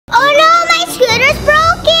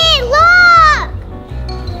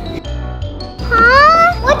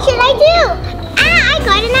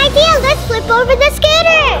go over the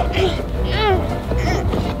scooter.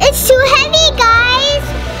 It's too heavy, guys.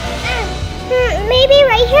 Maybe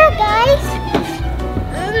right here, guys.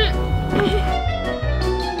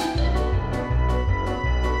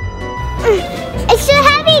 It's too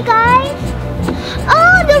heavy, guys.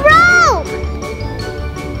 Oh, the rope.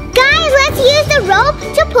 Guys, let's use the rope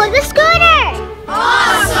to pull the scooter.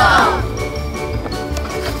 Awesome!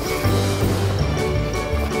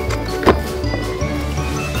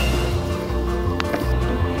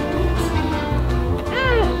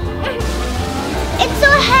 It's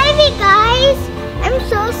so heavy, guys. I'm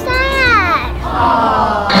so sad.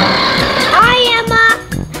 Hi, Emma.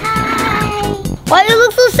 Hi. Why you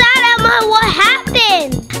look so sad, Emma? What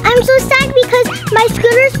happened? I'm so sad because my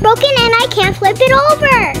scooter's broken and I can't flip it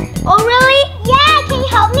over. Oh, really? Yeah, can you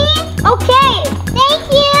help me? Okay. Thank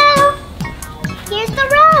you. Here's the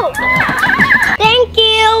rope. Thank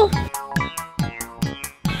you.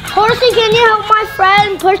 Horsey, can you help my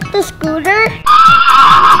friend push the scooter?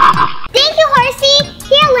 Thank you, Horsey.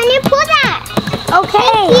 Here, Lyndon, pull that.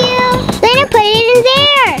 Okay. Thank you. Lyndon, put it in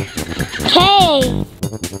there. Okay.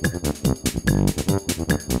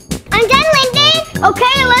 I'm done, Lyndon.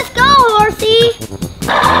 Okay, let's go, Horsey.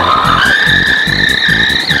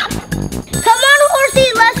 Come on, Horsey,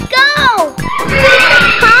 let's go.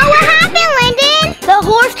 Huh? What happened, Lyndon? The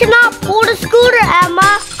horse cannot pull the scooter,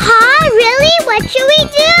 Emma. Huh? Really? What should we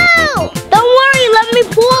do? Don't worry, let me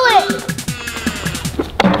pull it.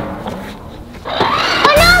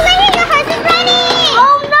 Oh no, Lyndon, your horse is running.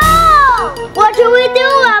 Oh no! What should we do,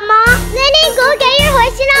 Emma? Lyndon, go get your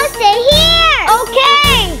horse and I'll stay here.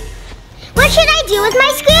 Okay. What should I do with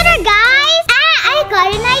my scooter, guys? I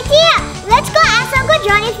got an idea. Let's go ask Uncle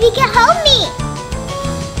John if he can help me.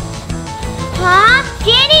 Huh?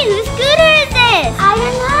 Jannie, whose scooter is this? I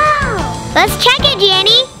don't know. Let's check it,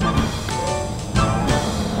 Jannie.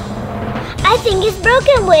 I think it's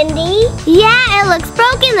broken, Wendy. Yeah, it looks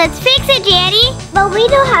broken. Let's fix it, Jannie. But we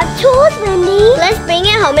don't have tools, Wendy. Let's bring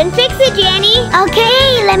it home and fix it, Jannie.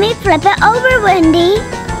 Okay, let me flip it over, Wendy.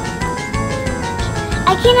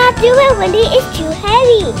 I cannot do it, Wendy. It's too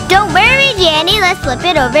heavy. Don't worry, Jannie. Let's flip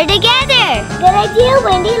it over together. Good idea,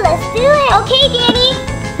 Wendy. Let's do it. Okay, Jannie.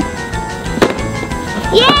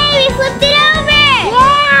 Yay, we flipped it over.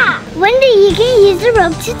 Yeah. Wendy, you can use the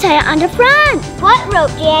rope to tie it on the front. What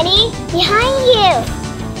rope, Jannie? Behind you.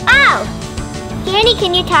 Oh. Jannie,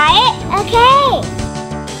 can you tie it? Okay.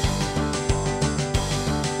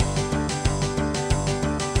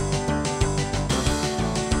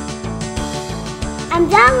 I'm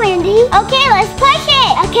done, Wendy. Okay, let's push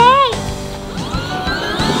it. Okay.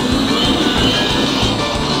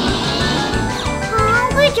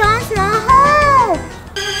 Uncle John's not home.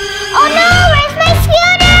 Oh no, where's my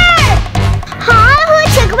scooter? Huh? Who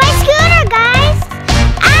took my scooter, guys?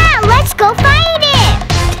 Let's go find it.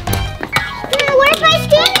 Where's my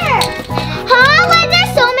scooter? Huh? Why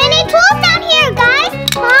there's so many tools down here, guys?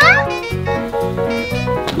 Huh?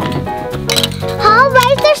 Why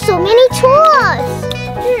is there so many tools?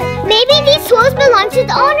 Maybe these tools belong to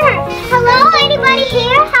the owner. Hello? Anybody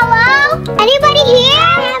here? Hello? Anybody here?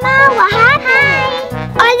 Emma, what happened?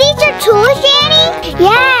 Are these your tools, Jannie?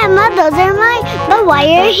 Yeah, Emma, those are mine. But why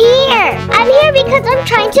are you here? I'm here because I'm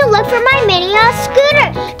trying to look for my Minnie Mouse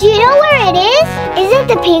scooter. Do you know where it is? Is it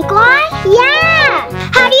the pink one? Yeah.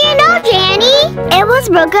 How do you know, Jannie? It was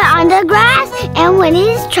broken on the grass and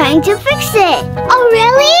Wendy's trying to fix it. Oh,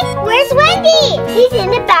 really? Where's Wendy? She's in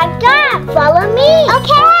the back door. Follow me.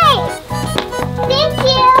 Okay. Thank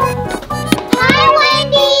you. Hi,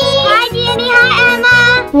 Wendy. Hi, Jannie. Hi, Emma.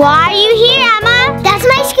 Why are you here, Emma? That's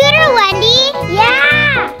my scooter, Wendy.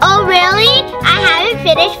 Yeah. Oh, really? I haven't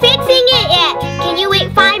finished fixing it yet. Can you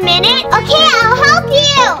wait 5 minutes? Okay, I'll help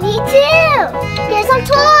you. Me too. Here's some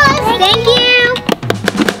tools. Thank you.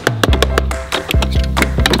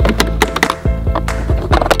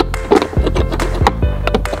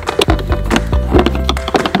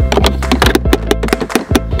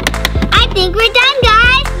 I think we're done,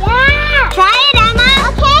 guys. Yeah. Try it, Emma.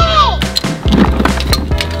 Okay.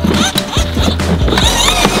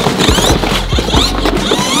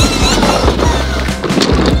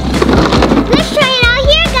 Let's try it out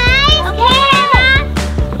here, guys. Okay, Emma.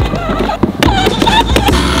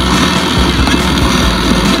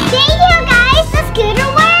 Thank you, guys. The scooter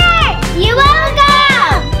worked. You're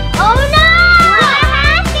welcome. Oh, no. What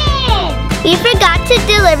happened? We forgot to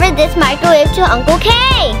deliver this microwave to Uncle K.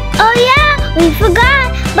 Oh yeah, we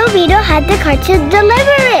forgot, but we don't have the card to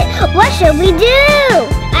deliver it. What should we do?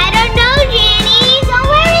 I don't know, Jannie. Don't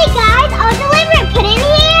worry, guys. I'll deliver it. Put it in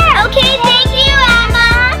here. Okay, thank you,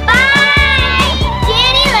 Emma. Bye.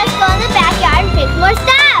 Jannie, let's go in the backyard and fix more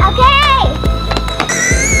stuff. Okay.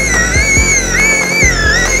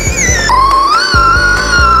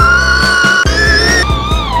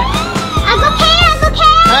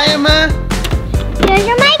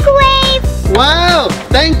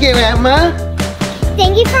 Thank you, Emma.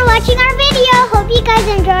 Thank you for watching our video. Hope you guys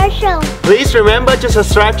enjoy our show. Please remember to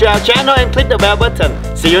subscribe to our channel and click the bell button.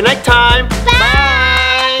 See you next time.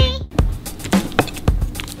 Bye.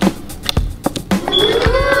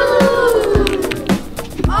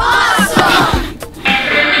 Awesome!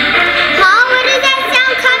 Huh? Where is that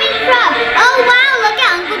sound coming from? Oh wow, look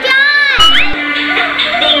at Uncle John.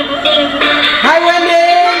 Hi, Wendy.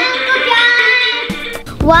 Uncle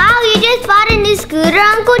John. Wow, you just bought a new scooter,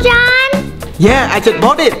 Uncle John? Yeah, I just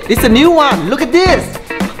bought it. It's a new one. Look at this.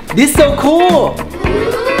 This is so cool.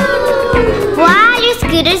 Wow, your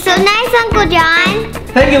scooter's so nice, Uncle John.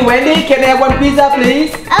 Thank you, Wendy. Can I have one pizza,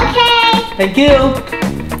 please? Okay. Thank you.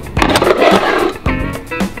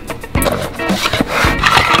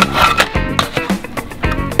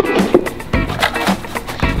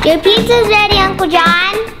 Your pizza's ready, Uncle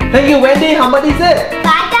John. Thank you, Wendy. How much is it? $5.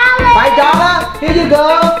 $5. Here you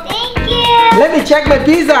go. Thank you. Let me check my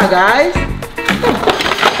pizza, guys.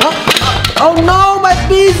 Oh no, my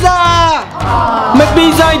pizza! My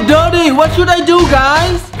pizza is dirty. What should I do,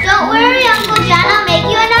 guys? Don't worry, Uncle John. I'll make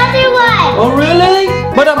you another one. Oh really?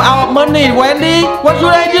 But I'm out of money, Wendy. What should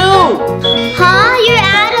I do? Huh? You're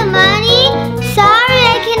out of money? Sorry,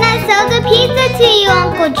 I cannot sell the pizza to you,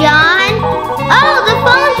 Uncle John. Oh, the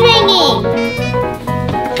phone's ringing.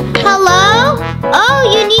 Hello? Oh,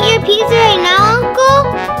 you need your pizza right now,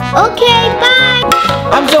 Uncle? Okay, bye.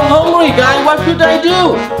 I'm so hungry, guys. What should I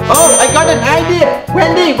do? Oh, I got an idea.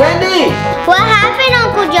 Wendy. What happened,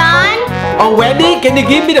 Uncle John? Oh, Wendy, can you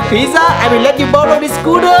give me the pizza? I will let you borrow the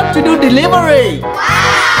scooter to do delivery.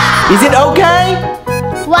 Wow! Is it okay?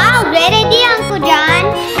 Wow, great idea, Uncle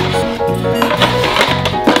John.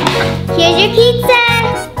 Here's your pizza.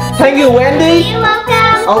 Thank you, Wendy. You're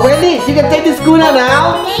welcome. Oh, Wendy, you can take the scooter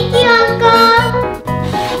now. Thank you, Uncle.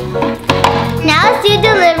 Now let's do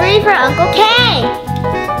delivery for Uncle K.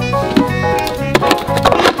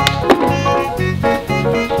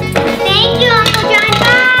 Thank you, Uncle John.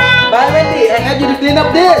 Bye. Bye, Wendy. I have you to clean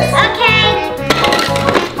up this. Okay.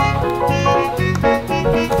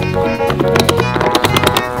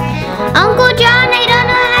 Uncle John, I don't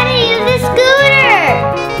know how to use the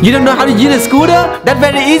scooter. You don't know how to use a scooter? That's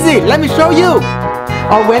very easy. Let me show you.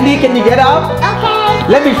 Oh, Wendy, can you get up?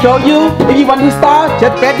 Okay. Let me show you. If you want to start,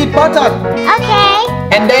 just press the button. Okay.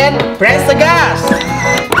 And then press the gas.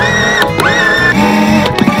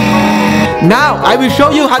 Now, I will show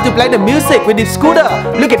you how to play the music with the scooter.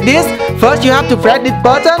 Look at this. First, you have to press this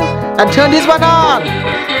button and turn this one on.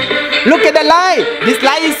 Look at the light. This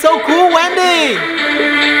light is so cool, Wendy.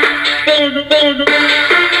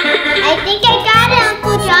 I think I got it,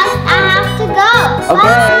 Uncle John. I have to go.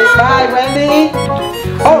 Okay, bye, Wendy.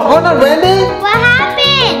 Oh, hold on, Wendy. What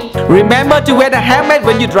happened? Remember to wear the helmet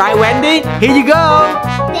when you drive, Wendy. Here you go.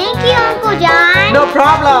 Thank you, Uncle John. No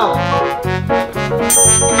problem.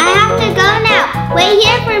 I have to go now. Wait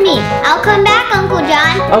here for me. I'll come back, Uncle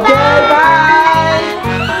John. Okay, bye.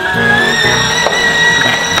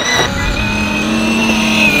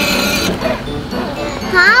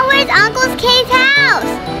 Huh? Where's Uncle K's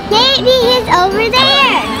house? Maybe he's over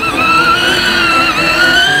there.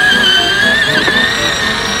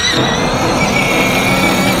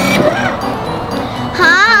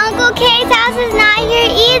 Huh? Uncle K's house is not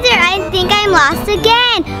here either. I think I'm lost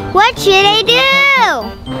again. What should I do?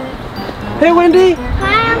 Hey, Wendy.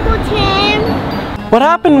 Hi, Uncle Tim. What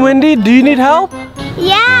happened, Wendy? Do you need help?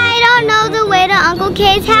 Yeah, I don't know the way to Uncle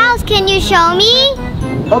K's house. Can you show me?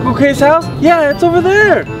 Uncle K's house? Yeah, it's over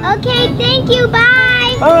there. Okay, thank you.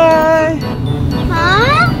 Bye. Bye.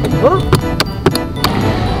 Huh? Huh?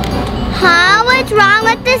 Huh? What's wrong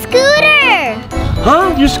with the scooter?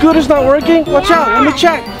 Huh? Your scooter's not working? Watch out, let me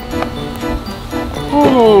check.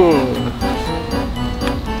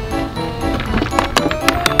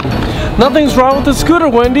 Nothing's wrong with the scooter,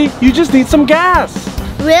 Wendy. You just need some gas.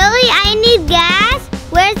 Really? I need gas?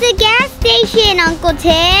 Where's the gas station, Uncle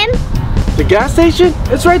Tim? The gas station?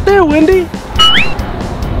 It's right there, Wendy.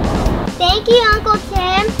 Thank you, Uncle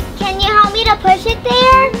Tim. Can you help me to push it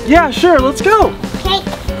there? Yeah, sure, let's go. Okay.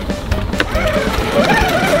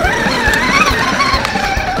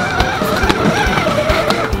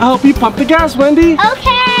 I'll help you pump the gas, Wendy.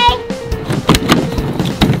 Okay.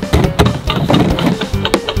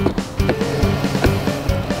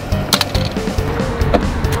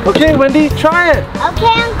 Okay, Wendy, try it.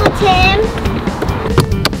 Okay, Uncle Tim.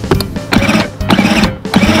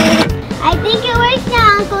 I think it works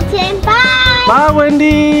now, Uncle Tim. Bye. Bye,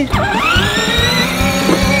 Wendy.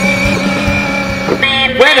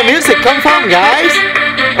 Where the music come from, guys?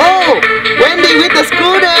 Oh, Wendy with the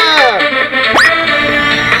scooter.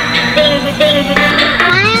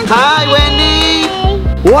 Hi, Uncle Hi, Tim. Wendy.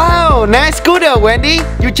 nice scooter, Wendy.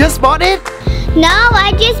 You just bought it? No,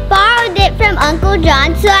 I just borrowed it from Uncle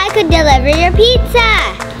John so I could deliver your pizza.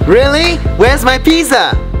 Really? Where's my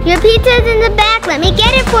pizza? Your pizza's in the back. Let me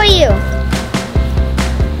get it for you.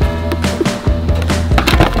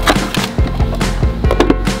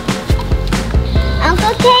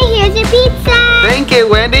 Uncle Kay, here's your pizza. Thank you,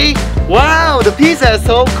 Wendy. Wow, the pizza is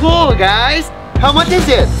so cool, guys. How much is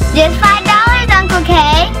it? Just $5, Uncle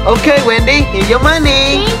Kay. Okay, Wendy, here's your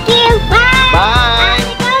money. Thank you. Bye. Bye. I have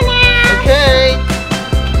to go now. Okay.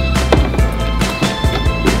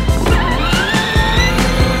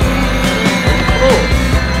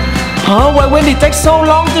 Huh? Why Wendy takes so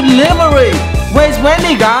long to delivery? Where's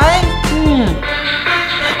Wendy, guys?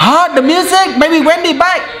 Huh? The music? Maybe Wendy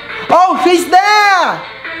back. Oh, she's there.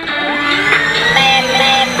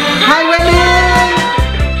 Hi, Wendy.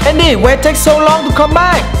 Wendy, why it takes so long to come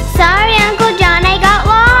back? Sorry, Uncle John, I got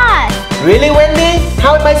lost. Really, Wendy?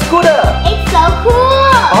 How is my scooter? It's so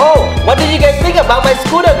cool. Oh, what did you guys think about my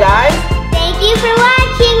scooter, guys? Thank you for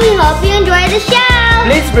watching. We hope you enjoy the show.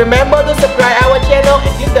 Please remember to subscribe our channel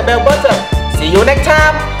and hit the bell button. See you next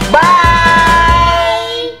time. Bye.